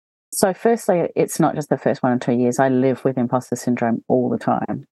So firstly, it's not just the first 1 or 2 years. I live with imposter syndrome all the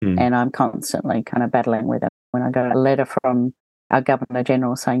time, and I'm constantly kind of battling with it. When I got a letter from our Governor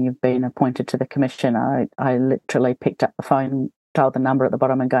General saying you've been appointed to the commission, I literally picked up the phone, dialed the number at the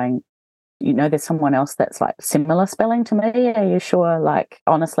bottom and going, there's someone else that's like similar spelling to me. Are you sure? Like,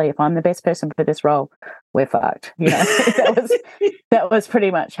 honestly, if I'm the best person for this role, we're fucked. That was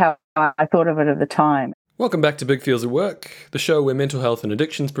pretty much how I thought of it at the time. Welcome back to Big Feels at Work, the show where mental health and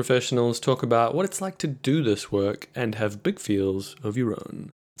addictions professionals talk about what it's like to do this work and have big feels of your own.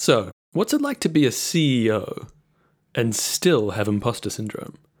 So, what's it like to be a CEO and still have imposter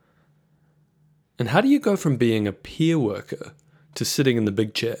syndrome? And how do you go from being a peer worker to sitting in the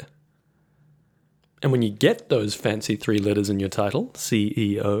big chair? And when you get those fancy 3 letters in your title,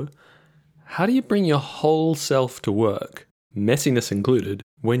 CEO, how do you bring your whole self to work, messiness included,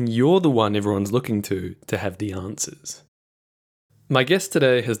 when you're the one everyone's looking to have the answers? My guest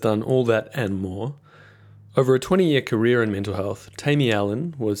today has done all that and more. Over a 20-year career in mental health, Tammy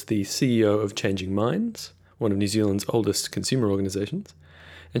Allen was the CEO of Changing Minds, one of New Zealand's oldest consumer organisations,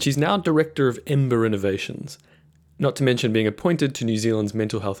 and she's now Director of Ember Innovations, not to mention being appointed to New Zealand's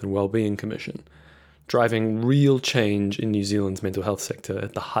Mental Health and Wellbeing Commission, driving real change in New Zealand's mental health sector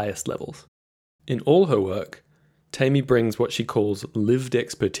at the highest levels. In all her work, Tammy brings what she calls lived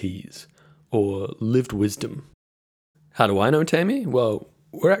expertise, or lived wisdom. How do I know Tammy? Well,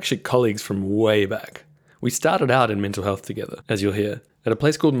 we're actually colleagues from way back. We started out in mental health together, as you'll hear, at a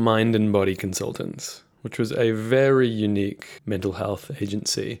place called Mind and Body Consultants, which was a very unique mental health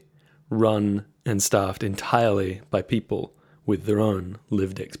agency, run and staffed entirely by people with their own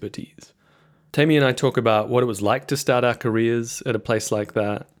lived expertise. Tammy and I talk about what it was like to start our careers at a place like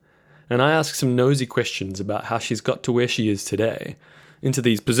that, and I ask some nosy questions about how she's got to where she is today, into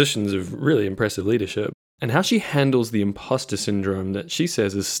these positions of really impressive leadership, and how she handles the imposter syndrome that she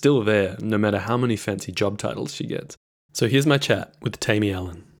says is still there no matter how many fancy job titles she gets. So here's my chat with Tammy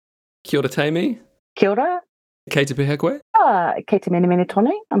Allen. Kia ora, Tammy. Kia ora. Kei te pēhea koe? Kei te mene mene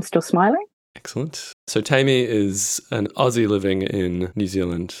tonu. I'm still smiling. Excellent. So Tammy is an Aussie living in New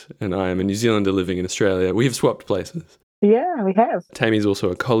Zealand, and I am a New Zealander living in Australia. We have swapped places. Yeah, we have. Tammy's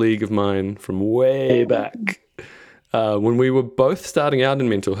also a colleague of mine from way back, when we were both starting out in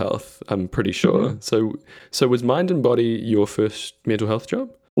mental health, I'm pretty sure. Mm-hmm. So was Mind and Body your first mental health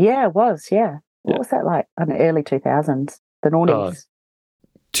job? Yeah, it was, yeah. What was that like? In the early 2000s, the noughties.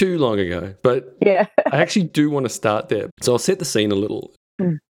 Too long ago, but yeah. I actually do want to start there. So I'll set the scene a little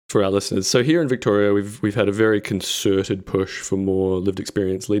for our listeners. So here in Victoria, we've had a very concerted push for more lived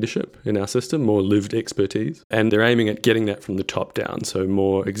experience leadership in our system, more lived expertise, and they're aiming at getting that from the top down. So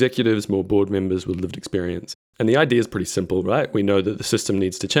more executives, more board members with lived experience. And the idea is pretty simple, right? We know that the system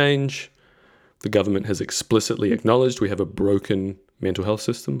needs to change. The government has explicitly acknowledged we have a broken mental health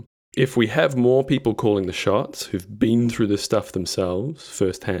system. If we have more people calling the shots who've been through this stuff themselves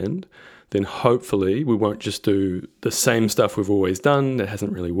firsthand, then hopefully we won't just do the same stuff we've always done that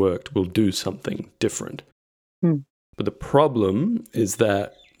hasn't really worked. We'll do something different. But the problem is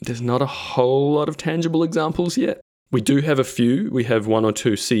that there's not a whole lot of tangible examples yet. We do have a few. We have 1 or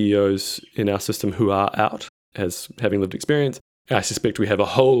 2 CEOs in our system who are out as having lived experience. I suspect we have a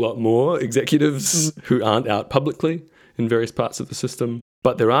whole lot more executives who aren't out publicly in various parts of the system.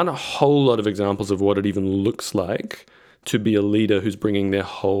 But there aren't a whole lot of examples of what it even looks like to be a leader who's bringing their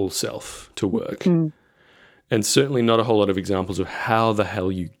whole self to work. And certainly not a whole lot of examples of how the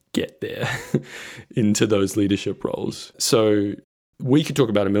hell you get there into those leadership roles. So we could talk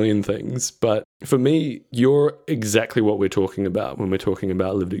about a million things, but for me, you're exactly what we're talking about when we're talking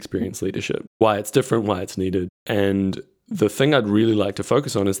about lived experience leadership, why it's different, why it's needed. And the thing I'd really like to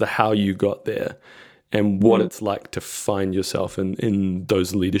focus on is the how you got there and what it's like to find yourself in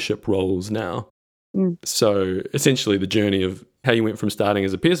those leadership roles now. So essentially the journey of how you went from starting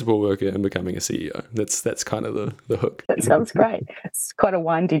as a peer support worker and becoming a CEO. That's kind of the hook. That sounds great. It's quite a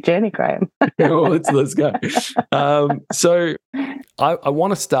windy journey, Graham. Well, let's go. So I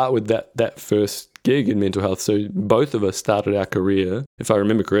want to start with that first gig in mental health. So both of us started our career, if I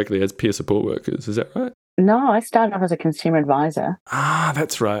remember correctly, as peer support workers. Is that right? No, I started off as a consumer advisor. Ah,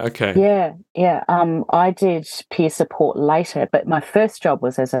 that's right. Okay. Yeah. I did peer support later, but my first job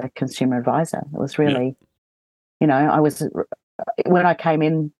was as a consumer advisor. It was really, I was, when I came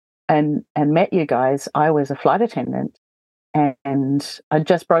in and met you guys, I was a flight attendant and I'd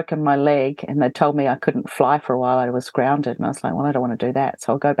just broken my leg and they told me I couldn't fly for a while. I was grounded and I was like, well, I don't want to do that.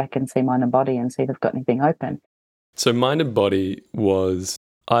 So I'll go back and see Mind and Body and see if they've got anything open. So Mind and Body was,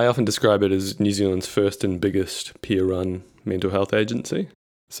 I often describe it as New Zealand's first and biggest peer-run mental health agency.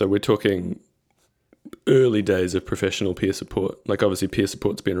 So we're talking early days of professional peer support. Like obviously peer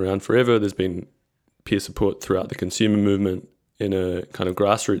support's been around forever. There's been peer support throughout the consumer movement in a kind of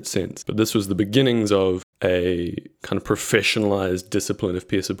grassroots sense. But this was the beginnings of a kind of professionalized discipline of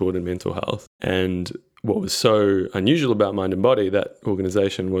peer support in mental health. And what was so unusual about Mind and Body, that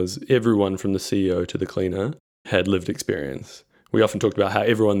organization, was everyone from the CEO to the cleaner had lived experience. We often talked about how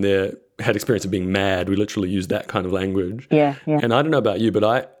everyone there had experience of being mad. We literally used that kind of language. Yeah. And I don't know about you,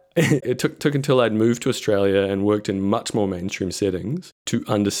 but it took until I'd moved to Australia and worked in much more mainstream settings to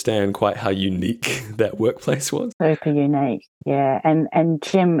understand quite how unique that workplace was. Super unique, yeah. And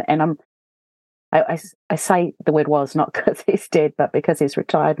Jim, and I say the word was not because he's dead, but because he's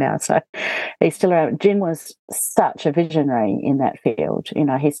retired now, so he's still around. Jim was such a visionary in that field. You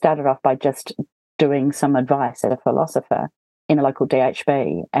know, he started off by just doing some advice at a philosopher in a local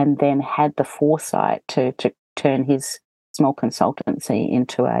DHB, and then had the foresight to turn his small consultancy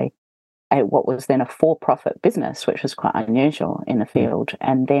into a what was then a for-profit business, which was quite unusual in the field.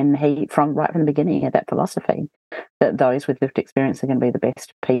 And then he, right from the beginning, had that philosophy that those with lived experience are going to be the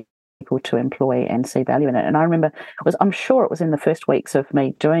best people to employ and see value in it. And I remember, I'm sure it was in the first weeks of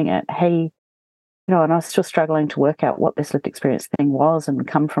me doing it, and I was still struggling to work out what this lived experience thing was, and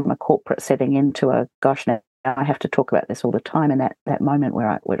come from a corporate setting into a, gosh, now I have to talk about this all the time. And that moment where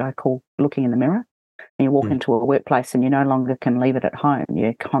I call looking in the mirror. And you walk into a workplace and you no longer can leave it at home.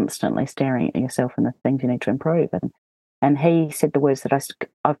 You're constantly staring at yourself and the things you need to improve. And he said the words that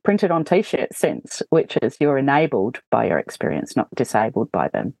I've printed on T-shirts since, which is, you're enabled by your experience, not disabled by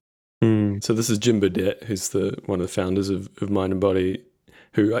them. So this is Jim Burdett, who's one of the founders of Mind and Body,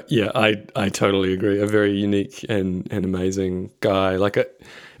 who, I totally agree, a very unique and amazing guy,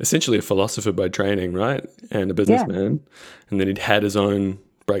 essentially a philosopher by training, right? And a businessman. Yeah. And then he'd had his own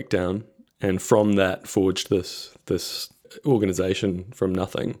breakdown, and from that forged this organization from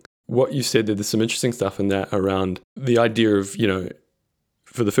nothing. What you said there's some interesting stuff in that around the idea of,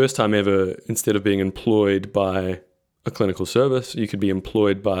 for the first time ever, instead of being employed by a clinical service, you could be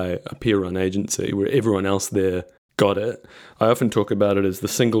employed by a peer-run agency where everyone else there got it. I often talk about it as the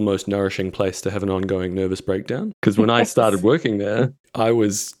single most nourishing place to have an ongoing nervous breakdown. Because when I started working there, I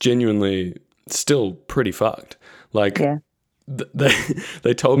was genuinely still pretty fucked. They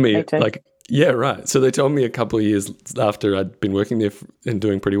told me, yeah, right. So they told me a couple of years after I'd been working there and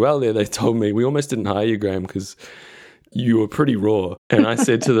doing pretty well there, they told me, we almost didn't hire you, Graham, because you were pretty raw. And I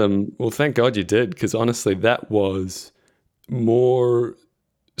said to them, well, thank God you did, because honestly, that was more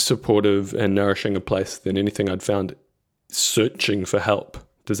supportive and nourishing a place than anything I'd found searching for help.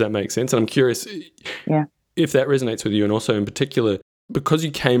 Does that make sense? And I'm curious if that resonates with you, and also in particular, because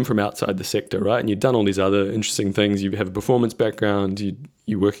you came from outside the sector, right? And you've done all these other interesting things. You have a performance background.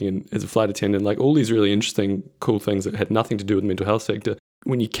 You're working as a flight attendant, like all these really interesting, cool things that had nothing to do with the mental health sector.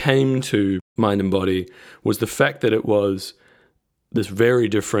 When you came to Mind and Body, was the fact that it was this very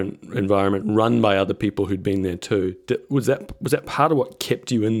different environment run by other people who'd been there too. Was that part of what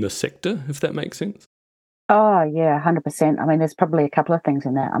kept you in the sector, if that makes sense? Oh, yeah, 100%. I mean, there's probably a couple of things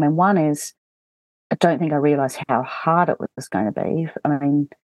in that. I mean, one is, I don't think I realised how hard it was going to be. I mean,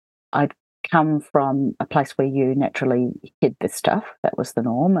 I'd come from a place where you naturally hid this stuff. That was the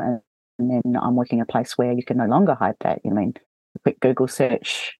norm. And then I'm working in a place where you can no longer hide that. You know, a quick Google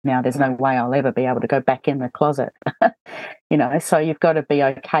search. Now, there's no way I'll ever be able to go back in the closet. So you've got to be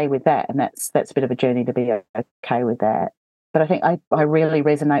okay with that. And that's a bit of a journey to be okay with that. But I think I really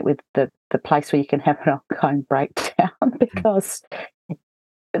resonate with the place where you can have an ongoing breakdown, because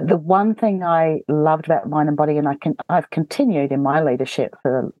the one thing I loved about Mind and Body, and I've continued in my leadership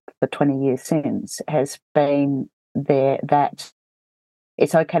for 20 years since, has been that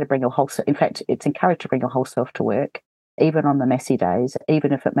it's okay to bring your whole self. In fact, it's encouraged to bring your whole self to work, even on the messy days,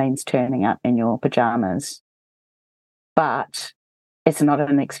 even if it means turning up in your pajamas. But it's not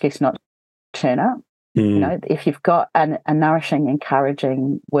an excuse not to turn up. If you've got a nourishing,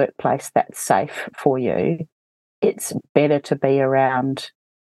 encouraging workplace that's safe for you, it's better to be around,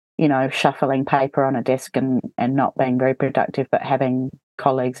 shuffling paper on a desk and not being very productive, but having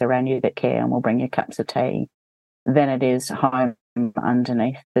colleagues around you that care and will bring you cups of tea, than it is home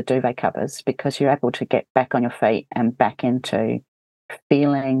underneath the duvet covers, because you're able to get back on your feet and back into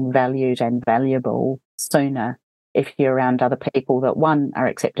feeling valued and valuable sooner if you're around other people that, one, are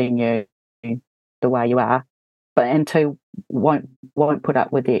accepting you the way you are, and two, won't put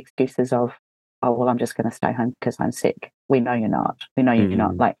up with the excuses of, oh, well, I'm just going to stay home because I'm sick. We know you're not. We know you're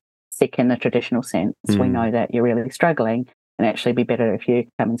not like sick in the traditional sense. We know that you're really struggling, and actually be better if you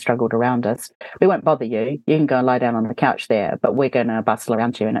come and struggled around us. We won't bother you. You can go and lie down on the couch there, but we're going to bustle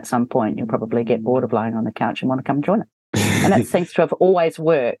around you, and at some point you'll probably get bored of lying on the couch and want to come join us. And that seems to have always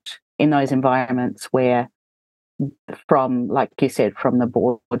worked in those environments where, from, like you said, from the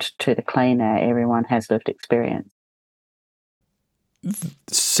board to the cleaner, everyone has lived experience.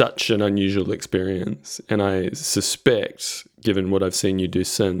 Such an unusual experience. And I suspect, given what I've seen you do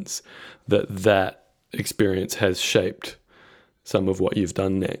since, that experience has shaped some of what you've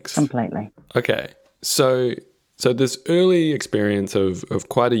done next. Completely. Okay. So this early experience of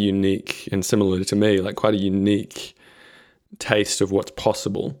quite a unique, and similar to me, like quite a unique taste of what's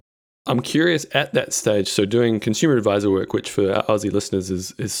possible. I'm curious at that stage, so doing consumer advisor work, which for our Aussie listeners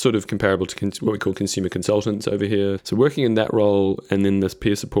is sort of comparable to what we call consumer consultants over here. So working in that role and then this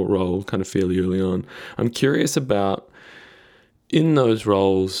peer support role kind of fairly early on. I'm curious about, in those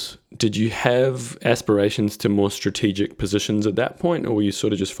roles, did you have aspirations to more strategic positions at that point, or were you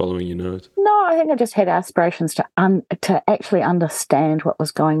sort of just following your nose? No, I think I just had aspirations to actually understand what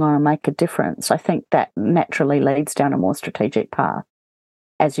was going on and make a difference. I think that naturally leads down a more strategic path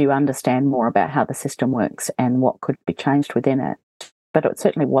as you understand more about how the system works and what could be changed within it. But it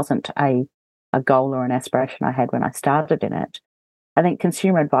certainly wasn't a goal or an aspiration I had when I started in it. I think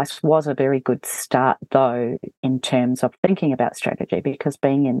consumer advice was a very good start, though, in terms of thinking about strategy, because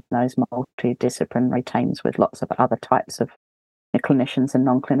being in those multidisciplinary teams with lots of other types of clinicians and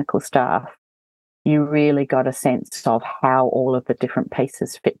non-clinical staff, you really got a sense of how all of the different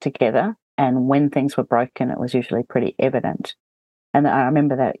pieces fit together. And when things were broken, it was usually pretty evident. And I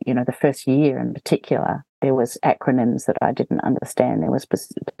remember that, the first year in particular, there was acronyms that I didn't understand. There was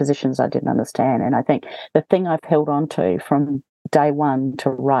positions I didn't understand. And I think the thing I've held on to from day one to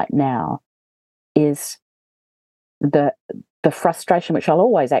right now is the frustration, which I'll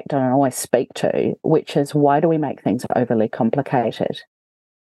always act on and always speak to, which is, why do we make things overly complicated?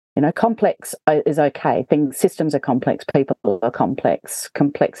 Complex is okay. Systems are complex. People are complex.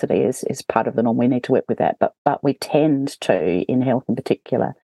 Complexity is part of the norm. We need to work with that. But we tend to, in health in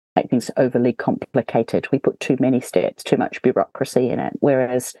particular, make things overly complicated. We put too many steps, too much bureaucracy in it.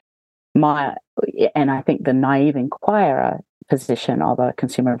 Whereas and I think the naive inquirer position of a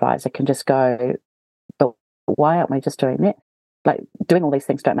consumer advisor can just go, but why aren't we just doing it? Like, doing all these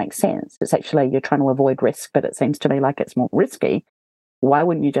things don't make sense. It's actually, you're trying to avoid risk, but it seems to me like it's more risky. Why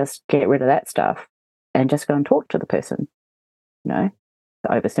wouldn't you just get rid of that stuff and just go and talk to the person?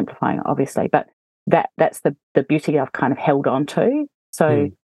 Oversimplifying it, obviously, but that's the beauty I've kind of held on to.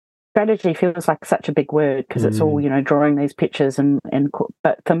 So strategy feels like such a big word because it's all, drawing these pictures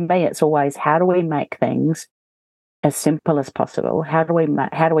but for me, it's always, how do we make things as simple as possible? How do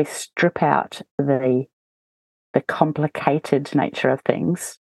we strip out the complicated nature of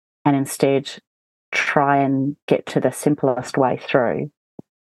things and instead try and get to the simplest way through?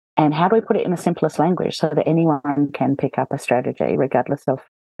 And how do we put it in the simplest language so that anyone can pick up a strategy regardless of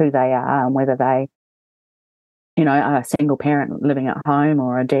who they are and whether they, are a single parent living at home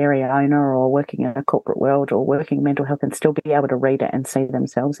or a dairy owner or working in a corporate world or working in mental health, and still be able to read it and see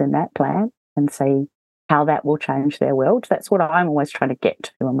themselves in that plan and see how that will change their world. That's what I'm always trying to get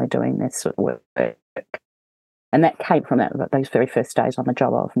to when we're doing this sort of work. And that came from those very first days on the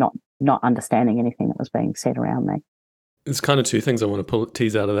job of not understanding anything that was being said around me. There's kind of two things I want to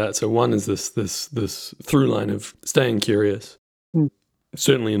tease out of that. So one is this through line of staying curious.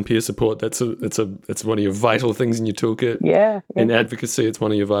 Certainly in peer support, that's one of your vital things in your toolkit. Yeah. In advocacy, it's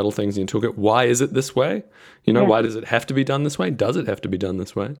one of your vital things in your toolkit. Why is it this way? Why does it have to be done this way? Does it have to be done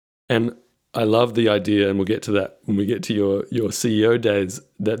this way? And I love the idea, and we'll get to that when we get to your CEO days,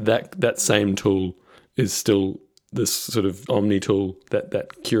 that same tool is still this sort of omni tool,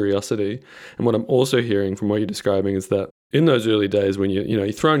 that curiosity. And what I'm also hearing from what you're describing is that in those early days when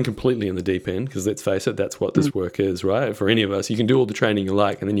you're thrown completely in the deep end, because let's face it, that's what this work is, right? For any of us, you can do all the training you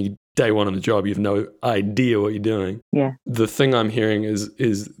like, and then day one on the job, you have no idea what you're doing. Yeah. The thing I'm hearing is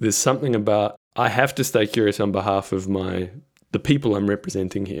there's something about, I have to stay curious on behalf of the people I'm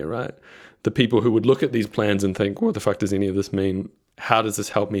representing here, right? The people who would look at these plans and think, what the fuck does any of this mean? How does this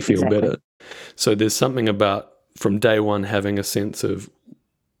help me feel better? So there's something about, from day one, having a sense of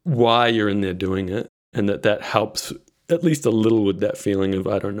why you're in there doing it, and that helps at least a little with that feeling of,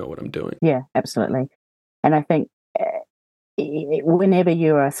 I don't know what I'm doing. Yeah, absolutely. And I think whenever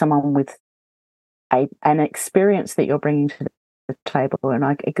you are someone with an experience that you're bringing to the table, and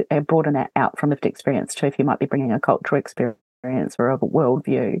I broaden that out from lived experience too, if you might be bringing a cultural experience or a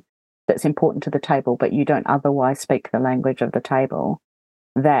worldview that's important to the table, but you don't otherwise speak the language of the table,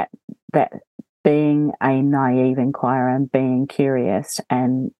 that being a naive inquirer and being curious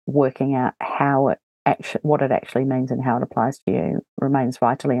and working out what it actually means and how it applies to you remains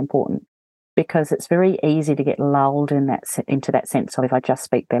vitally important, because it's very easy to get lulled into that sense of, if I just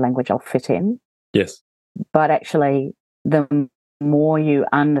speak their language, I'll fit in. Yes. But actually, the more you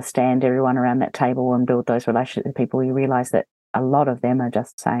understand everyone around that table and build those relationships with people, you realise that a lot of them are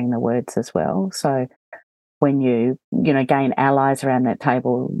just saying the words as well. So when you gain allies around that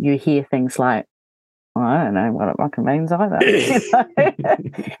table, you hear things like, well, I don't know what it fucking means either.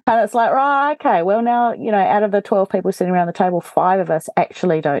 And it's like, right, okay, well now, out of the 12 people sitting around the table, 5 of us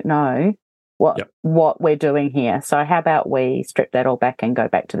actually don't know what we're doing here. So how about we strip that all back and go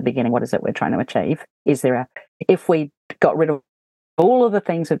back to the beginning? What is it we're trying to achieve? If we got rid of all of the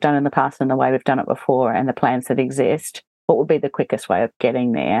things we've done in the past and the way we've done it before and the plans that exist, what would be the quickest way of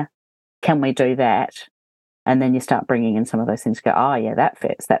getting there? Can we do that? And then you start bringing in some of those things, go, oh, yeah, that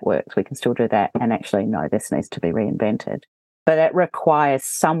fits, that works, we can still do that. And actually, no, this needs to be reinvented. But it requires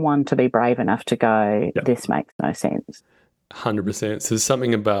someone to be brave enough to go, this makes no sense. 100%. So there's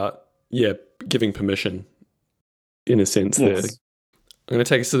something about, giving permission in a sense there. I'm going to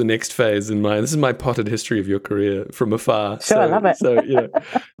take us to the next phase this is my potted history of your career from afar. Sure, I love it. So,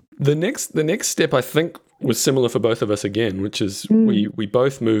 the next step I think was similar for both of us again, which is we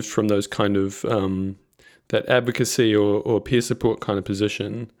both moved from those kind of that advocacy or peer support kind of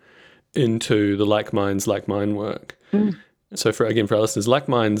position into the Like Minds, Like Mine work. So for our listeners, Like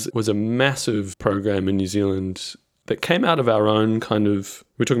Minds was a massive program in New Zealand that came out of our own kind of,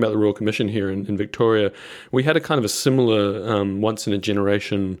 we're talking about the Royal Commission here in Victoria. We had a kind of a similar once in a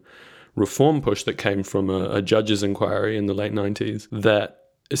generation reform push that came from a judge's inquiry in the late 90s that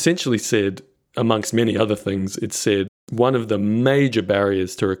essentially said, amongst many other things, it said, one of the major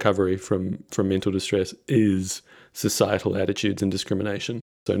barriers to recovery from mental distress is societal attitudes and discrimination.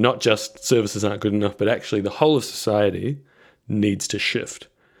 So not just services aren't good enough, but actually the whole of society needs to shift,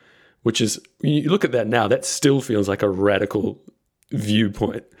 which is, you look at that now, that still feels like a radical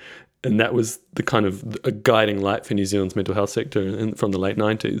viewpoint. And that was the kind of a guiding light for New Zealand's mental health sector from the late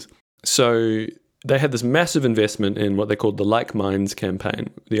 90s. So they had this massive investment in what they called the Like Minds campaign.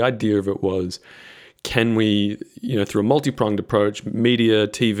 The idea of it was, can we, through a multi-pronged approach, media,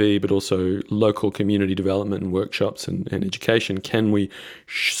 TV, but also local community development and workshops and education, can we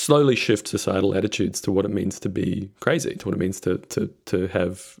slowly shift societal attitudes to what it means to be crazy, to what it means to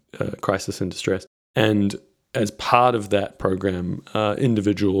have crisis and distress? And as part of that program,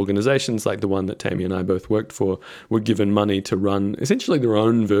 individual organizations like the one that Tammy and I both worked for were given money to run essentially their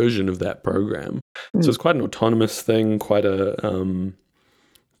own version of that program. So it's quite an autonomous thing, quite a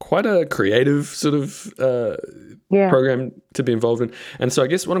creative sort of program to be involved in. And so I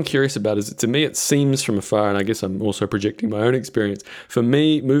guess what I'm curious about is, to me, it seems from afar, and I guess I'm also projecting my own experience. For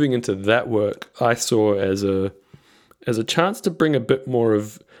me, moving into that work, I saw as a chance to bring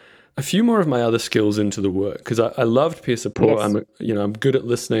a few more of my other skills into the work, because I loved peer support. Yes. I'm good at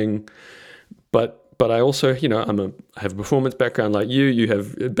listening, but I also, I have a performance background like you. You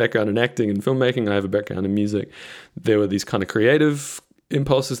have a background in acting and filmmaking. I have a background in music. There were these kind of creative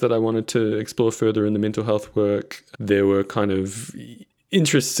impulses that I wanted to explore further in the mental health work. There were kind of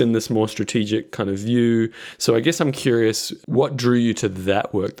interests in this more strategic kind of view. So I guess I'm curious, what drew you to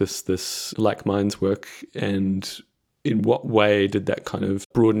that work, this Like Minds work, and in what way did that kind of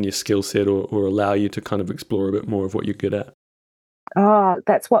broaden your skill set or allow you to kind of explore a bit more of what you're good at? Oh,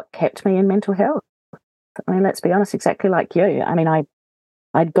 that's what kept me in mental health. I mean, let's be honest, exactly like you. I mean,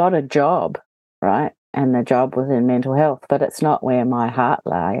 I'd got a job, right? And the job was in mental health, but it's not where my heart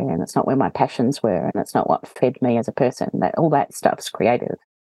lay, and it's not where my passions were, and it's not what fed me as a person. All that stuff's creative.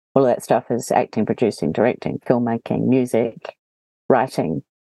 All that stuff is acting, producing, directing, filmmaking, music, writing.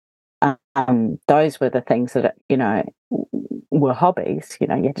 Those were the things that, were hobbies. You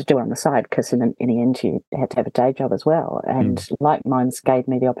had to do it on the side, because in the end you had to have a day job as well. And Like Minds gave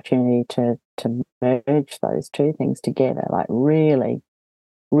me the opportunity to merge those two things together, like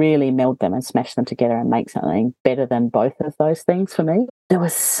really meld them and smash them together and make something better than both of those things for me. There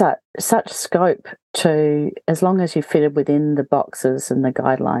was such scope to, as long as you fitted within the boxes and the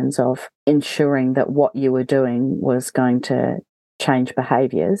guidelines of ensuring that what you were doing was going to change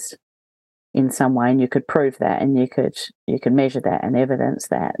behaviours in some way, and you could prove that, and you could measure that and evidence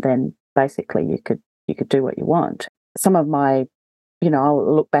that, then basically you could do what you want. Some of my,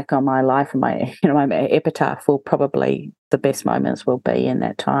 I'll look back on my life and my, my epitaph will probably, the best moments will be in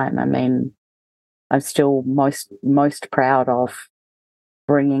that time. I mean, I'm still most proud of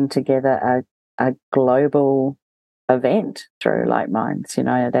bringing together a global event through Like Minds,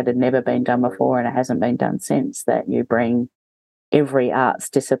 that had never been done before, and it hasn't been done since, that you bring every arts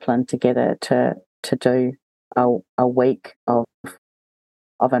discipline together to do a week of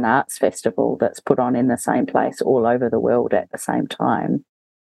an arts festival that's put on in the same place all over the world at the same time.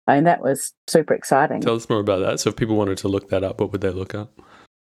 I mean, that was super exciting. Tell us more about that. So if people wanted to look that up, what would they look up?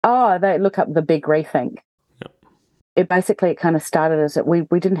 Oh, they look up the Big Rethink. Yep. it basically kind of started as that we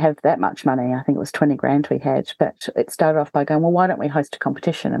didn't have that much money. I think it was 20 grand we had, but it started off by going, well, why don't we host a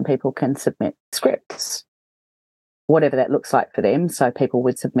competition and people can submit scripts, whatever that looks like for them. So people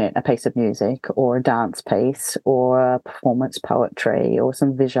would submit a piece of music or a dance piece or a performance poetry or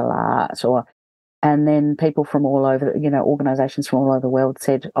some visual art, and then people from all over, organisations from all over the world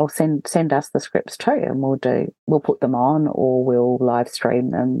said, "Oh, send us the scripts too, and we'll put them on, or we'll live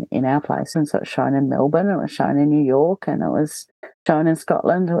stream them in our place." And so it was shown in Melbourne, it was shown in New York, and it was shown in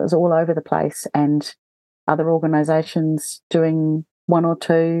Scotland. It was all over the place, and other organisations doing one or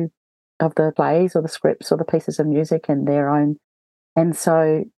two of the plays or the scripts or the pieces of music in their own. And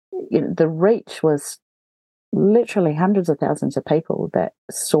so the reach was literally hundreds of thousands of people that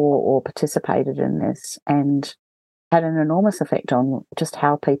saw or participated in this, and had an enormous effect on just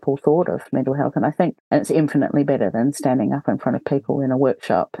how people thought of mental health. And I think it's infinitely better than standing up in front of people in a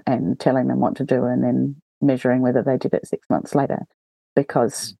workshop and telling them what to do and then measuring whether they did it 6 months later,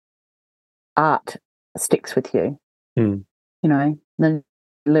 because art sticks with you. The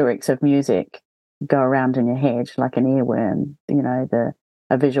lyrics of music go around in your head like an earworm.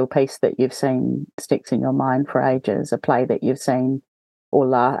 A visual piece that you've seen sticks in your mind for ages. A play that you've seen, or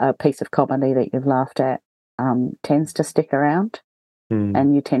a piece of comedy that you've laughed at, tends to stick around,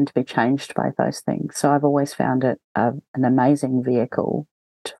 and you tend to be changed by those things. So I've always found it an amazing vehicle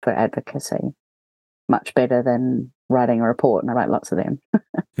for advocacy, much better than writing a report, and I write lots of them.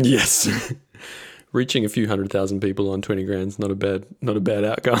 Yes. Reaching a few 100,000 people on 20 grand's not a bad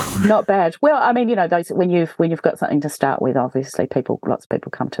outcome. Not bad. Well, I mean, those when you've got something to start with, obviously lots of people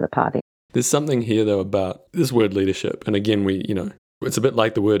come to the party. There's something here though about this word leadership, and again, it's a bit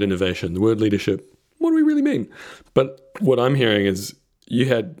like the word innovation. The word leadership, what do we really mean? But what I'm hearing is you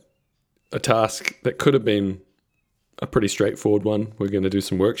had a task that could have been a pretty straightforward one. We're going to do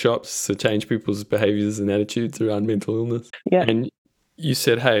some workshops to change people's behaviors and attitudes around mental illness. Yeah. And you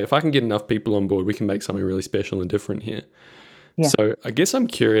said, hey, if I can get enough people on board, we can make something really special and different here. Yeah. So I guess I'm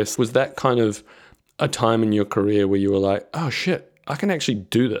curious, was that kind of a time in your career where you were like, oh shit, I can actually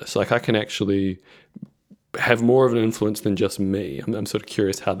do this. Like I can actually have more of an influence than just me. I'm sort of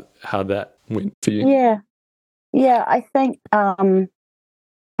curious how that went for you. Yeah. I think, have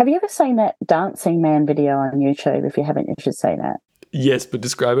you ever seen that Dancing Man video on YouTube? If you haven't, you should see that. Yes, but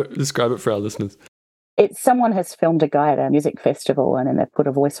describe it for our listeners. Someone has filmed a guy at a music festival, and then they've put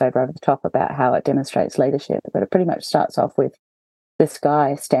a voiceover over the top about how it demonstrates leadership. But it pretty much starts off with this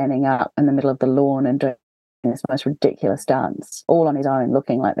guy standing up in the middle of the lawn and doing this most ridiculous dance, all on his own,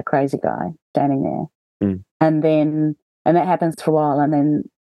 looking like the crazy guy standing there. And that happens for a while, and then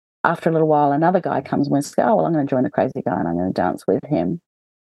after a little while, another guy comes and says, "Oh, well, I'm going to join the crazy guy and I'm going to dance with him."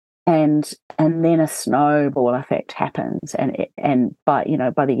 And then a snowball effect happens, and by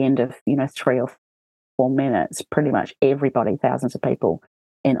the end of 3 or 4 minutes, pretty much everybody, thousands of people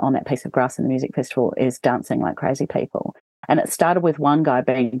on that piece of grass in the music festival, is dancing like crazy people. And it started with one guy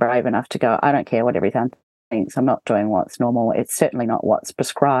being brave enough to go, I don't care what everyone thinks, I'm not doing what's normal, it's certainly not what's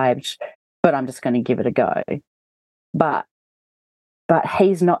prescribed, but I'm just going to give it a go. But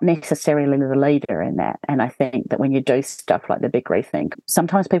he's not necessarily the leader in that. And I think that when you do stuff like the Big Rethink,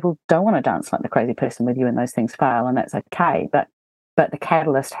 sometimes people don't want to dance like the crazy person with you, and those things fail, and that's okay. But the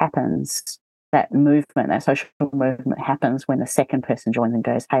catalyst happens. That movement, that social movement happens when the second person joins and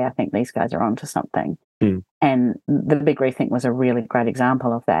goes, hey, I think these guys are onto something. And the Big Rethink was a really great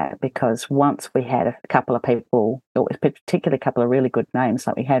example of that, because once we had a couple of people, or particularly a couple of really good names,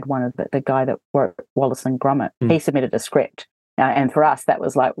 like we had one of the guy that wrote Wallace and Gromit, he submitted a script. And for us, that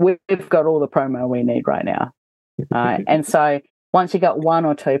was like, we've got all the promo we need right now. And so once you got one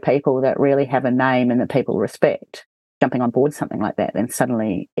or two people that really have a name and that people respect jumping on board something like that, then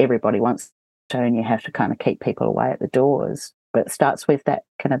suddenly everybody wants and you have to kind of keep people away at the doors. But it starts with that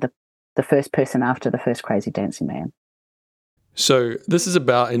kind of the first person after the first crazy dancing man. So this is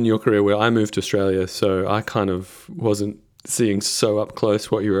about in your career where I moved to Australia, so I kind of wasn't seeing so up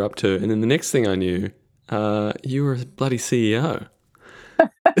close what you were up to. And then the next thing I knew, you were a bloody CEO.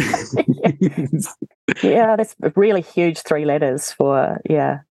 Yeah, that's really huge 3 letters for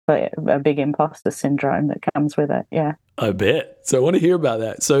a big imposter syndrome that comes with it. Yeah. I bet. So I want to hear about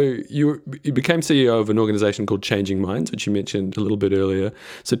that. So you became CEO of an organization called Changing Minds, which you mentioned a little bit earlier.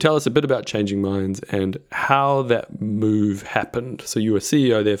 So tell us a bit about Changing Minds and how that move happened. So you were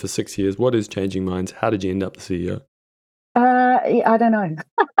CEO there for 6 years. What is Changing Minds? How did you end up the CEO? I don't know.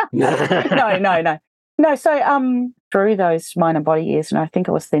 No. So through those mind and body years, and I think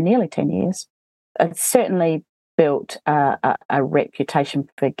I was there nearly 10 years, I certainly built a reputation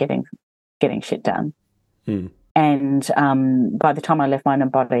for getting shit done. And by the time I left Mind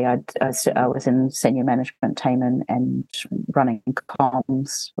and Body, I was in senior management team and running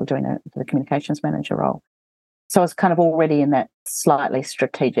comms or doing the communications manager role. So I was kind of already in that slightly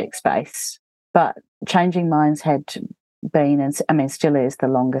strategic space. But Changing Minds had been, and I mean still is, the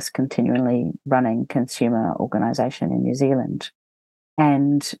longest continually running consumer organisation in New Zealand.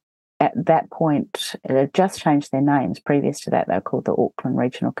 And at that point, it had just changed their names. Previous to that, they were called the Auckland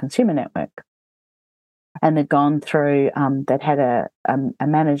Regional Consumer Network. And they'd gone through, they'd had a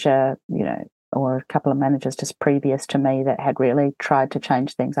manager, or a couple of managers just previous to me that had really tried to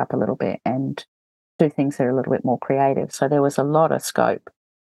change things up a little bit and do things that are a little bit more creative. So there was a lot of scope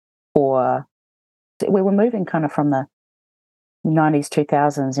for, we were moving kind of from the 90s,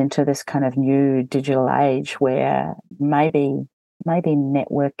 2000s into this kind of new digital age where maybe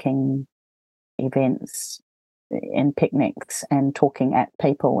networking events and picnics and talking at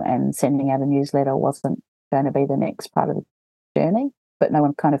people and sending out a newsletter wasn't going to be the next part of the journey, but no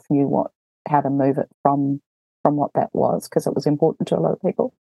one kind of knew how to move it from what that was, because it was important to a lot of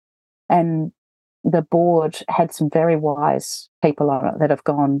people. And the board had some very wise people on it that have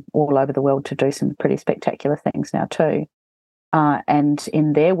gone all over the world to do some pretty spectacular things now too. And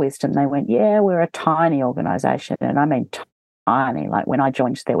in their wisdom, they went, yeah, we're a tiny organisation. And I mean tiny. Like when I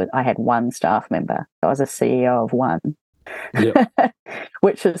joined, I had one staff member. I was a CEO of one, yep.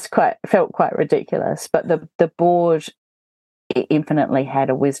 which felt quite ridiculous. But the board infinitely had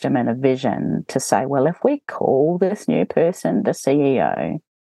a wisdom and a vision to say, well, if we call this new person the CEO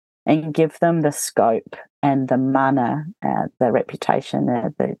and give them the scope and the mana, the reputation,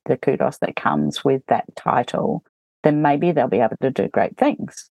 the kudos that comes with that title, then maybe they'll be able to do great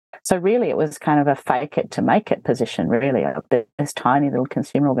things. So really it was kind of a fake it to make it position, really, of this tiny little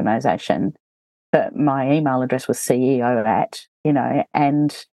consumer organisation that my email address was CEO at,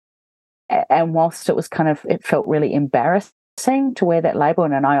 and whilst it felt really embarrassing to wear that label,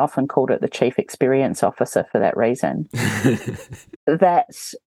 and I often called it the Chief Experience Officer for that reason, that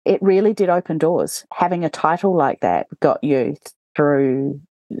it really did open doors. Having a title like that got you through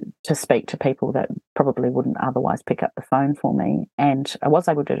to speak to people that probably wouldn't otherwise pick up the phone for me. And I was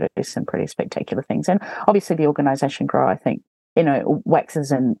able to do some pretty spectacular things. And obviously the organisation grew, I think,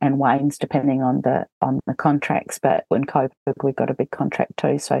 waxes and wanes depending on the contracts. But when COVID, we got a big contract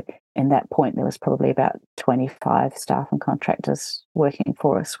too. So in that point, there was probably about 25 staff and contractors working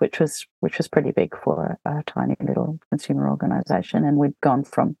for us, which was pretty big for a tiny little consumer organisation. And we'd gone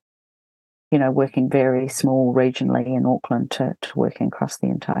from working very small regionally in Auckland to working across the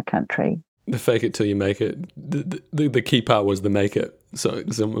entire country. The fake it till you make it. The key part was the make it. So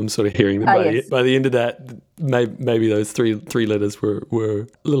I'm sort of hearing that by the end of that, maybe those three letters were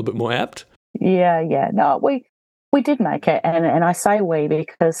a little bit more apt. Yeah. No, we did make it, and I say we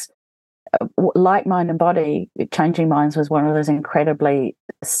because, like Mind and Body, Changing Minds was one of those incredibly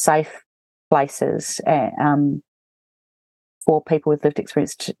safe places for people with lived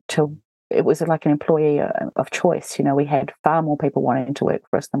experience to. It was like an employee of choice. We had far more people wanting to work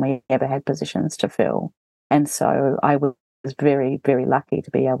for us than we ever had positions to fill. And so I was very, very lucky to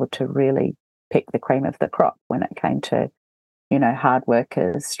be able to really pick the cream of the crop when it came to, hard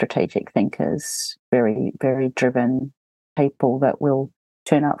workers, strategic thinkers, very, very driven people that will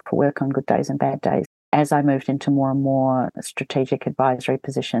turn up for work on good days and bad days. As I moved into more and more strategic advisory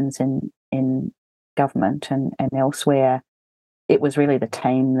positions in government and elsewhere, it was really the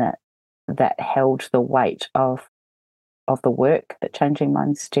team that held the weight of the work that Changing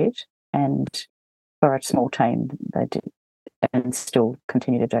Minds did. And for a small team, they did and still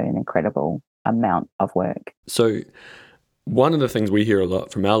continue to do an incredible amount of work. So one of the things we hear a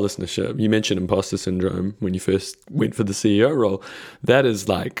lot from our listenership, you mentioned imposter syndrome when you first went for the CEO role.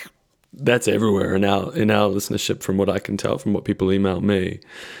 That's everywhere in our listenership, from what I can tell, from what people email me.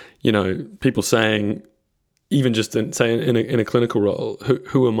 People saying, even just in a clinical role,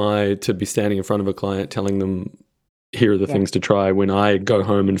 who am I to be standing in front of a client telling them, here are the things to try, when I go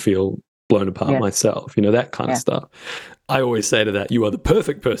home and feel blown apart myself, that kind of stuff. I always say to that, you are the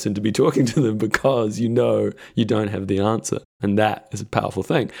perfect person to be talking to them, because you don't have the answer. And that is a powerful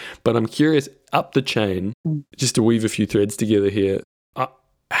thing. But I'm curious, up the chain, just to weave a few threads together here,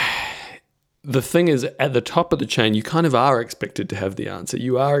 the thing is, at the top of the chain, you kind of are expected to have the answer.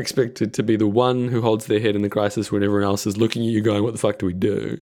 You are expected to be the one who holds their head in the crisis when everyone else is looking at you going, what the fuck do we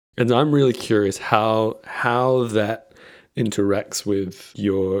do? And I'm really curious how that interacts with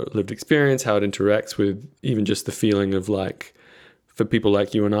your lived experience, how it interacts with even just the feeling of, like, for people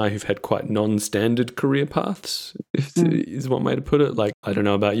like you and I who've had quite non-standard career paths, is one way to put it. Like, I don't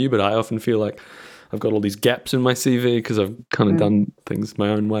know about you, but I often feel like I've got all these gaps in my CV because I've kind of done things my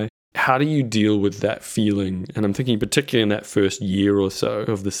own way. How do you deal with that feeling? And I'm thinking particularly in that first year or so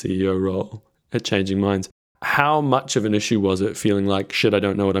of the CEO role at Changing Minds. How much of an issue was it feeling like, shit, I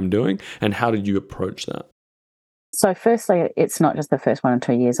don't know what I'm doing? And how did you approach that? So firstly, it's not just the first 1 or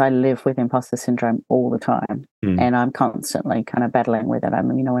 2 years. I live with imposter syndrome all the time, and I'm constantly kind of battling with it. I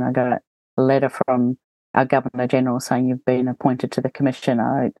mean, when I got a letter from our Governor General saying you've been appointed to the commission,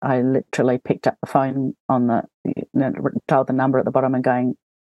 I literally picked up the phone on dialed the number at the bottom and going,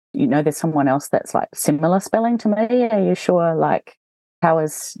 there's someone else that's like similar spelling to me. Are you sure? Like,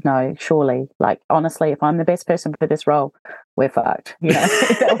 no, surely. Like, honestly, if I'm the best person for this role, we're fucked.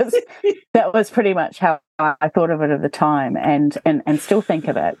 That was pretty much how I thought of it at the time, and still think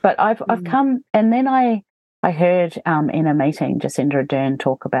of it. But I've come, and then I heard in a meeting Jacinda Ardern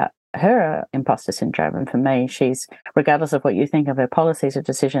talk about her imposter syndrome, and for me, she's, regardless of what you think of her policies or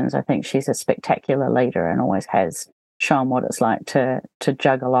decisions, I think she's a spectacular leader and always has shown what it's like to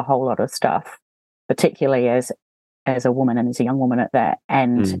juggle a whole lot of stuff, particularly as a woman and as a young woman at that,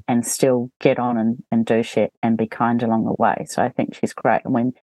 and still get on and do shit and be kind along the way. So I think she's great. And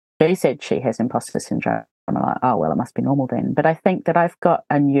when she said she has imposter syndrome, I'm like, oh, well, it must be normal then. But I think that I've got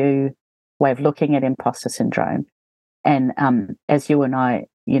a new way of looking at imposter syndrome. And as you and I,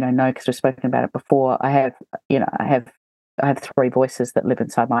 know, because we've spoken about it before, I have 3 voices that live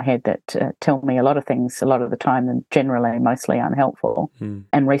inside my head that tell me a lot of things a lot of the time, and generally mostly unhelpful.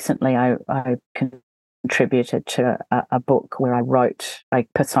 And recently I contributed to a book where I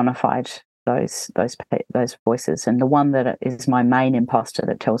personified those voices, and the one that is my main imposter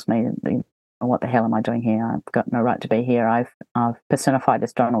that tells me, what the hell am I doing here? I've got no right to be here. I've personified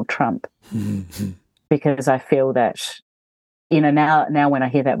as Donald Trump because I feel that now when I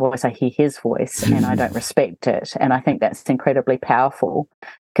hear that voice, I hear his voice and I don't respect it, and I think that's incredibly powerful.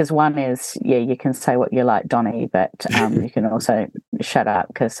 Because one is, you can say what you like, Donnie, but you can also shut up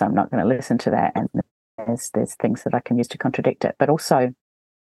because I'm not going to listen to that. And there's things that I can use to contradict it. But also,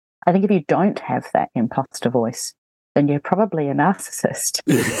 I think if you don't have that imposter voice, then you're probably a narcissist.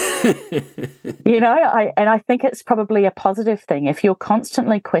 I think it's probably a positive thing. If you're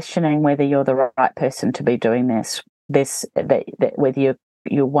constantly questioning whether you're the right person to be doing whether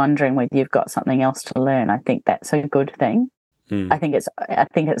you're wondering whether you've got something else to learn, I think that's a good thing. I think it's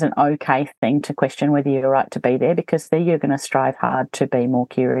an okay thing to question whether you're right to be there, because there you're going to strive hard to be more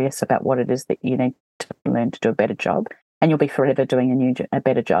curious about what it is that you need to learn to do a better job, and you'll be forever doing a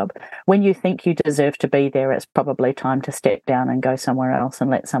better job. When you think you deserve to be there, it's probably time to step down and go somewhere else and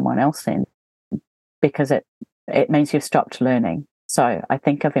let someone else in, because it means you've stopped learning. So I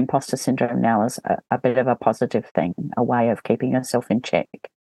think of imposter syndrome now as a bit of a positive thing, a way of keeping yourself in check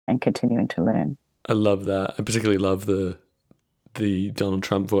and continuing to learn. I love that. I particularly love the Donald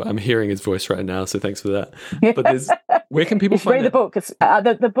Trump voice. I'm hearing his voice right now, so thanks for that. But where can people find read the book? It's,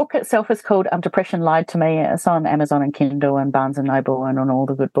 the book itself is called Depression Lied to Me. It's on Amazon and Kindle and Barnes and Noble and on all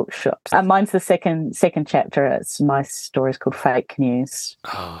the good bookshops. Mine's the second chapter. My story is called Fake News.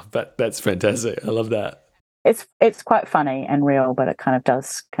 Oh, that's fantastic. I love that. It's quite funny and real, but it kind of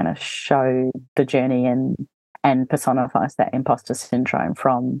does show the journey and personifies that imposter syndrome,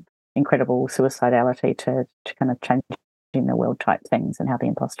 from incredible suicidality to kind of change in the world type things, and how the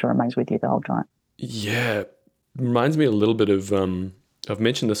imposter remains with you the whole time. Yeah. Reminds me a little bit of, I've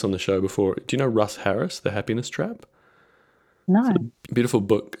mentioned this on the show before. Do you know Russ Harris, The Happiness Trap? No. It's a beautiful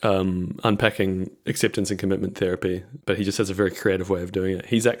book unpacking acceptance and commitment therapy, but he just has a very creative way of doing it.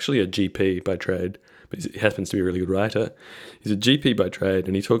 He's actually a GP by trade, but he happens to be a really good writer. He's a GP by trade,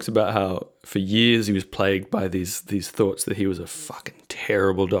 and he talks about how for years he was plagued by these thoughts that he was a fucking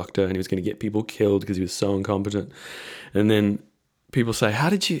terrible doctor and he was going to get people killed because he was so incompetent. And then people say,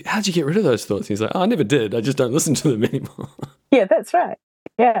 how'd you get rid of those thoughts? And he's like, I never did. I just don't listen to them anymore. Yeah, that's right.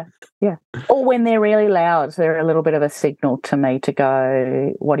 Yeah. Or when they're really loud, they're a little bit of a signal to me to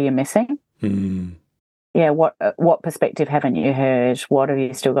go, what are you missing? Yeah, what perspective haven't you heard? What have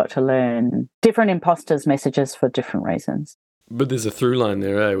you still got to learn? Different imposters' messages for different reasons. But there's a through line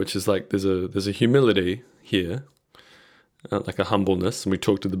there, which is like there's a humility here, like a humbleness. And we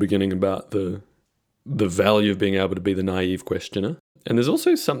talked at the beginning about the value of being able to be the naive questioner. And there's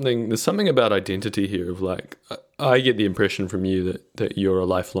also something about identity here of like, I get the impression from you that you're a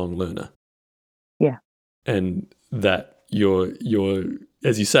lifelong learner. Yeah. And that you're,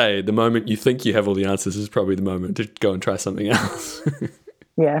 as you say, the moment you think you have all the answers is probably the moment to go and try something else.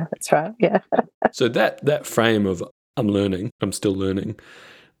 Yeah, that's right. Yeah. So that frame of I'm learning, I'm still learning,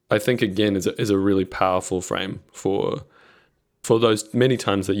 I think again is a really powerful frame for those many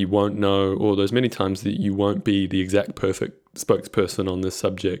times that you won't know, or those many times that you won't be the exact perfect spokesperson on this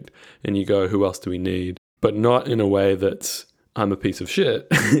subject, and you go, who else do we need? But not in a way that's I'm a piece of shit,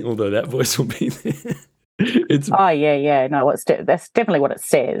 although that voice will be there. Yeah. No, that's definitely what it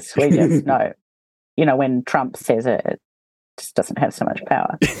says. We just know, when Trump says it, it just doesn't have so much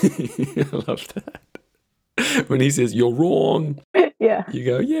power. I love that. When he says, "You're wrong," yeah, you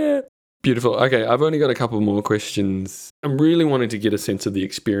go, "Yeah." Beautiful. Okay, I've only got a couple more questions. I'm really wanting to get a sense of the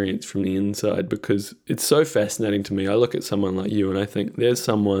experience from the inside because it's so fascinating to me. I look at someone like you and I think there's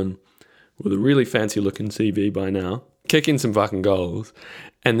someone with a really fancy looking CV by now, kicking some fucking goals.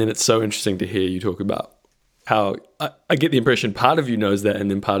 And then it's so interesting to hear you talk about how I get the impression part of you knows that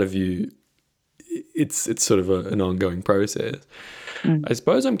and then part of you, it's sort of an ongoing process. I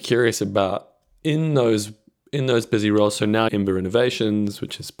suppose I'm curious about in those busy roles. So now Ember Innovations,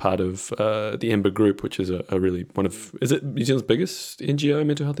 which is part of the Ember Group, which is a really is it New Zealand's biggest NGO,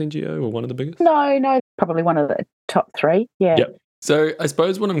 mental health NGO, or one of the biggest? No, probably one of the top 3. Yeah. Yep. So I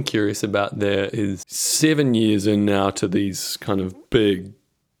suppose what I'm curious about there is 7 years in now to these kind of big,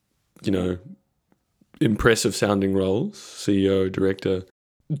 impressive sounding roles, CEO, director.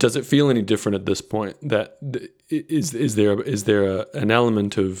 Does it feel any different at this point? That is there an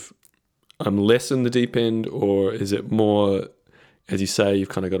element of I'm less in the deep end, or is it more, as you say, you've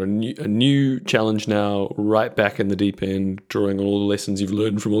kind of got a new challenge now, right back in the deep end, drawing on all the lessons you've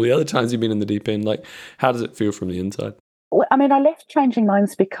learned from all the other times you've been in the deep end? Like, how does it feel from the inside? Well, I mean, I left Changing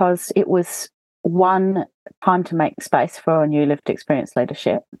Minds because it was one time to make space for a new lived experience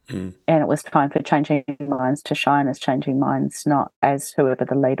leadership, and it was time for Changing Minds to shine as Changing Minds, not as whoever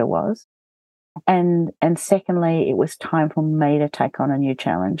the leader was. And secondly, it was time for me to take on a new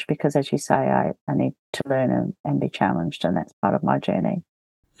challenge because, as you say, I need to learn and be challenged, and that's part of my journey.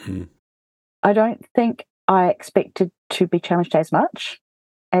 I don't think I expected to be challenged as much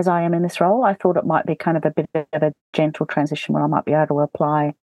as I am in this role. I thought it might be kind of a bit of a gentle transition where I might be able to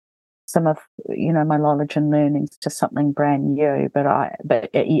apply some of my knowledge and learnings to something brand new. But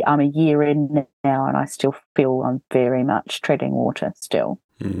I'm a year in now, and I still feel I'm very much treading water still.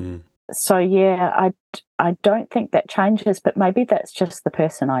 So yeah, I don't think that changes, but maybe that's just the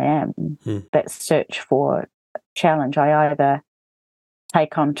person I am. That search for challenge. I either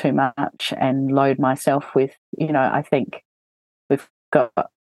take on too much and load myself with, I think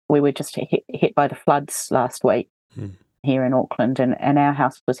we were just hit by the floods last week here in Auckland, and our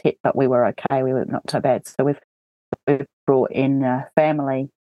house was hit, but we were okay. We were not so bad. So we've brought in a family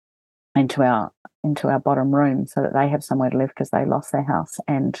into our bottom room so that they have somewhere to live because they lost their house,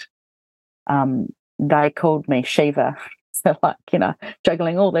 and they called me Shiva. So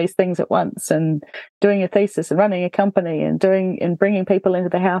juggling all these things at once and doing a thesis and running a company and bringing people into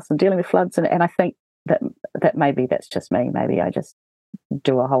the house and dealing with floods. And I think that maybe that's just me. Maybe I just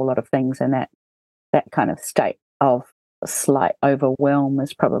do a whole lot of things, and that kind of state of slight overwhelm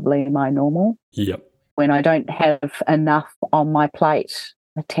is probably my normal. Yep. When I don't have enough on my plate,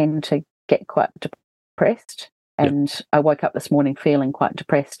 I tend to get quite depressed. And I woke up this morning feeling quite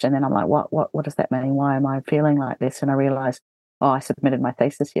depressed, and then I'm like, what does that mean? Why am I feeling like this? And I realised, I submitted my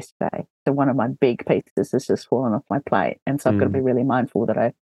thesis yesterday. So one of my big pieces has just fallen off my plate. And so I've got to be really mindful that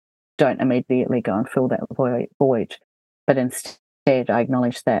I don't immediately go and fill that void. But instead, I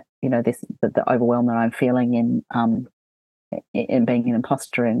acknowledge that, the overwhelm that I'm feeling in being an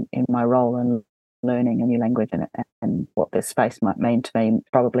imposter in my role and learning a new language and what this space might mean to me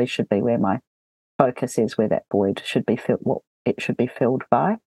probably should be where my focus is, where that void should be filled, what it should be filled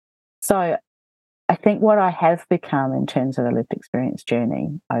by. So I think what I have become in terms of a lived experience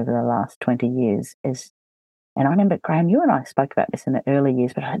journey over the last 20 years is, and I remember, Graham, you and I spoke about this in the early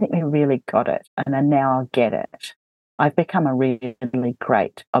years, but I don't think we really got it, and I now get it. I've become a really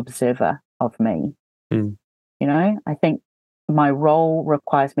great observer of me. I think my role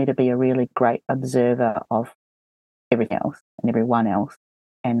requires me to be a really great observer of everything else and everyone else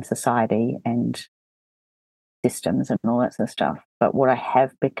and society and systems and all that sort of stuff. But what I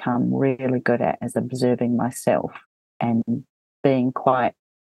have become really good at is observing myself and being quite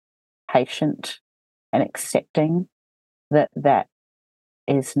patient and accepting that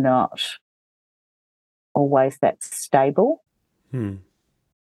is not always that stable.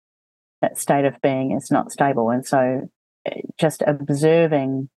 That state of being is not stable. And so just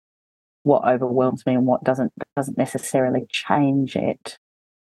observing what overwhelms me and what doesn't necessarily change it.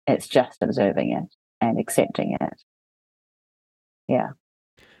 It's just observing it and accepting it. Yeah.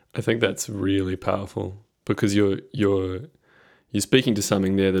 I think that's really powerful because you're speaking to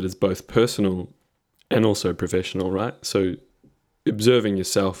something there that is both personal and also professional, right? So observing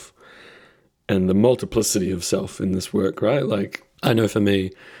yourself and the multiplicity of self in this work, right? Like I know for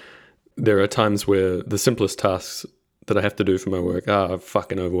me, there are times where the simplest tasks that I have to do for my work are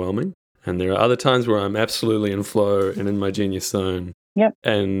fucking overwhelming. And there are other times where I'm absolutely in flow and in my genius zone. Yep.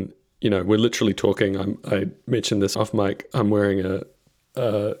 And, we're literally talking. I mentioned this off mic. I'm wearing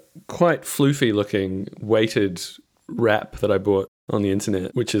a quite floofy looking weighted wrap that I bought on the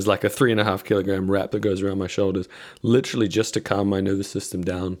internet, which is like a 3.5 kilogram wrap that goes around my shoulders, literally just to calm my nervous system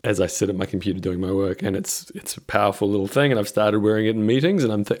down as I sit at my computer doing my work. And it's a powerful little thing. And I've started wearing it in meetings,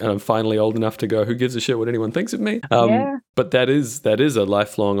 and I'm finally old enough to go, who gives a shit what anyone thinks of me? But that is a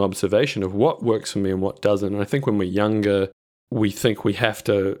lifelong observation of what works for me and what doesn't. And I think when we're younger, we think we have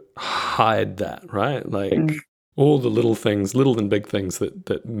to hide that, right? Like all the little things, little and big things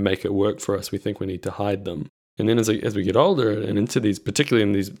that make it work for us, we think we need to hide them. And then as we get older and into these, particularly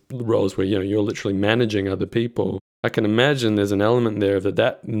in these roles where, you're literally managing other people, I can imagine there's an element there of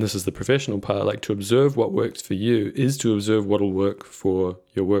that, and this is the professional part, like to observe what works for you is to observe what will work for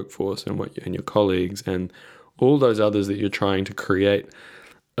your workforce and and your colleagues and all those others that you're trying to create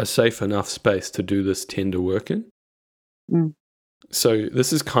a safe enough space to do this tender work in. So this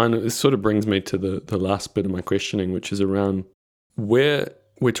sort of brings me to the last bit of my questioning, which is around where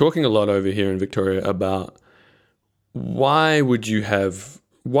we're talking a lot over here in Victoria about why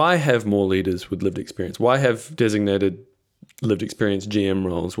have more leaders with lived experience? Why have designated lived experience GM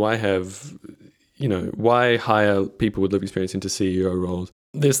roles? Why hire people with lived experience into CEO roles?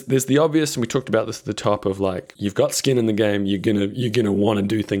 There's the obvious, and we talked about this at the top of like, you've got skin in the game, you're gonna want to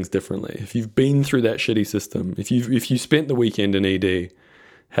do things differently. If you've been through that shitty system, if you spent the weekend in ED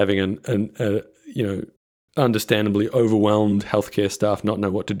having an understandably overwhelmed healthcare staff not know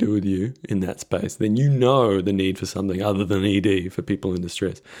what to do with you in that space, then the need for something other than ED for people in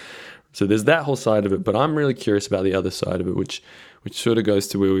distress. So there's that whole side of it, but I'm really curious about the other side of it, which sort of goes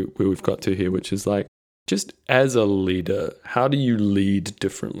to where we've got to here, which is like, just as a leader, how do you lead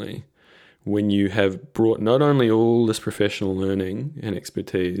differently when you have brought not only all this professional learning and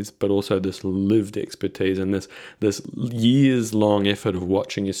expertise, but also this lived expertise and this years-long effort of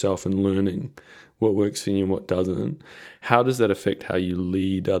watching yourself and learning what works for you and what doesn't? How does that affect how you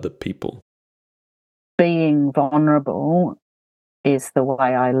lead other people? Being vulnerable is the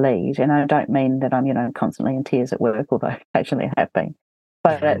way I lead. And I don't mean that I'm, constantly in tears at work, although occasionally I have been.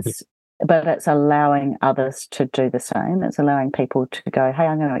 But it's allowing others to do the same. It's allowing people to go, hey,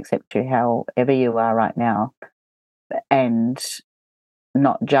 I'm going to accept you however you are right now, and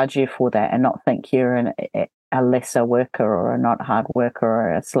not judge you for that, and not think you're a lesser worker or a not hard worker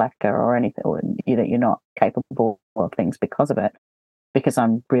or a slacker or anything, or that you're not capable of things because of it. Because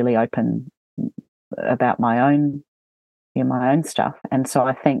I'm really open about my own stuff. And so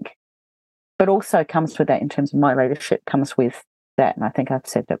I think, but also comes with that in terms of my leadership, comes with that, and I think I've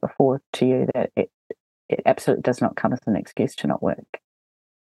said that before to you, that it absolutely does not come as an excuse to not work.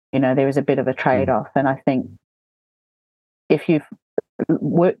 There is a bit of a trade-off, and I think if you've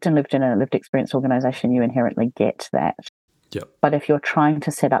worked and lived in a lived experience organisation, you inherently get that. Yep. But if you're trying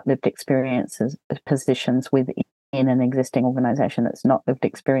to set up lived experiences positions within an existing organisation that's not lived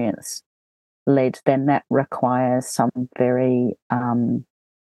experience led, then that requires some very,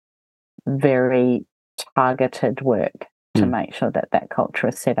 very targeted work to make sure that culture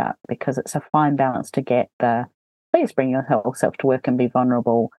is set up, because it's a fine balance to get please bring your whole self to work and be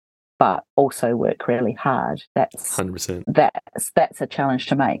vulnerable, but also work really hard. That's 100%. That's a challenge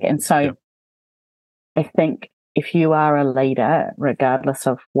to make. And so I think if you are a leader, regardless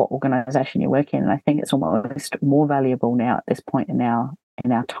of what organisation you work in, and I think it's almost more valuable now at this point in our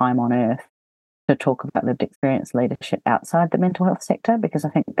time on earth to talk about lived experience leadership outside the mental health sector, because I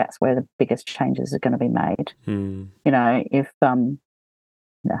think that's where the biggest changes are going to be made. If no, I'm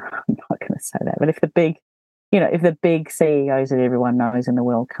not going to say that, but if the big CEOs that everyone knows in the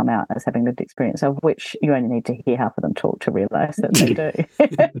world come out as having lived experience, of which you only need to hear half of them talk to realise that they do,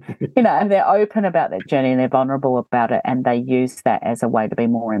 and they're open about that journey and they're vulnerable about it, and they use that as a way to be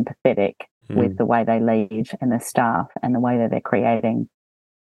more empathetic with the way they lead and their staff and the way that they're creating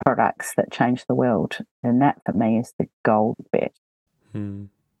products that change the world. And that for me is the gold bit.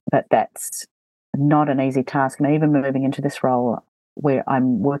 But that's not an easy task. And even moving into this role where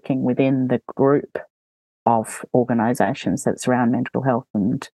I'm working within the group of organisations that's around mental health,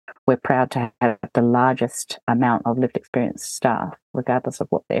 and we're proud to have the largest amount of lived experience staff, regardless of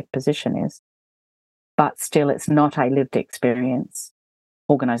what their position is. But still, it's not a lived experience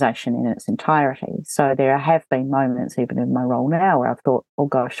organisation in its entirety. So there have been moments, even in my role now, where I've thought, oh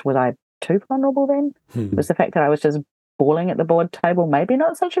gosh, was I too vulnerable then? Was the fact that I was just bawling at the board table maybe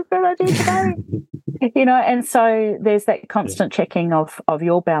not such a good idea today? And so there's that constant checking of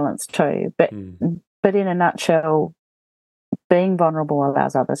your balance too. But in a nutshell, being vulnerable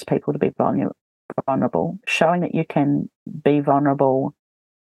allows others people to be vulnerable, showing that you can be vulnerable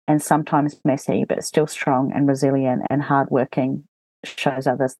and sometimes messy, but still strong and resilient and hardworking, shows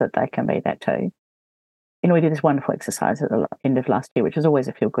others that they can be that too. We did this wonderful exercise at the end of last year, which is always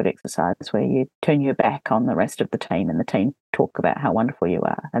a feel-good exercise, where you turn your back on the rest of the team and the team talk about how wonderful you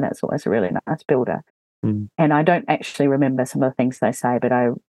are. And that's always a really nice builder. And I don't actually remember some of the things they say, but I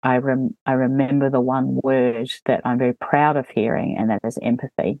remember the one word that I'm very proud of hearing, and that is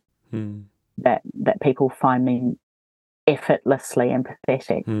empathy. That people find me effortlessly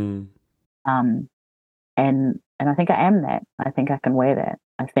empathetic. And I think I am that. I think I can wear that.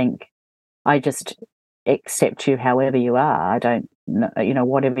 I think I just accept you however you are. I don't know,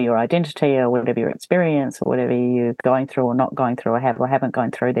 whatever your identity or whatever your experience or whatever you're going through or not going through or have or haven't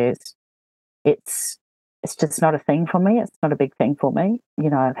gone through, it's just not a thing for me. It's not a big thing for me.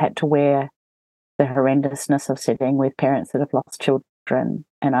 I've had to wear the horrendousness of sitting with parents that have lost children,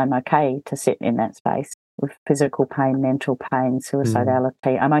 and I'm okay to sit in that space with physical pain, mental pain,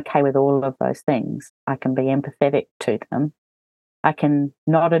 suicidality. I'm okay with all of those things. I can be empathetic to them. I can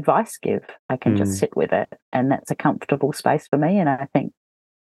not advice give. I can just sit with it, and that's a comfortable space for me. And I think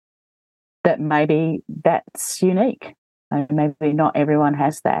that maybe that's unique. And maybe not everyone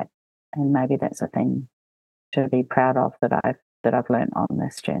has that, and maybe that's a thing to be proud of that I've learned on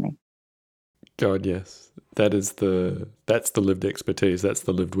this journey. God, yes, that's the lived expertise. That's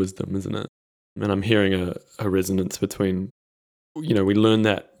the lived wisdom, isn't it? And I'm hearing a resonance between, we learn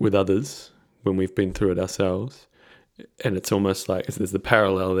that with others when we've been through it ourselves. And it's almost like there's the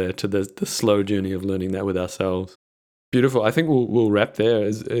parallel there to the slow journey of learning that with ourselves. Beautiful. I think we'll wrap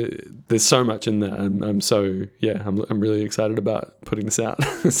there. There's so much in that. I'm really excited about putting this out.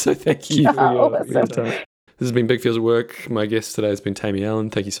 So thank you for your time. This has been Big Feels of Work. My guest today has been Tammy Allen.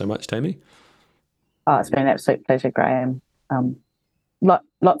 Thank you so much, Tammy. Oh, it's been an absolute pleasure, Graham.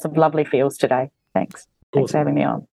 Lots of lovely feels today. Thanks. Awesome. Thanks for having me on.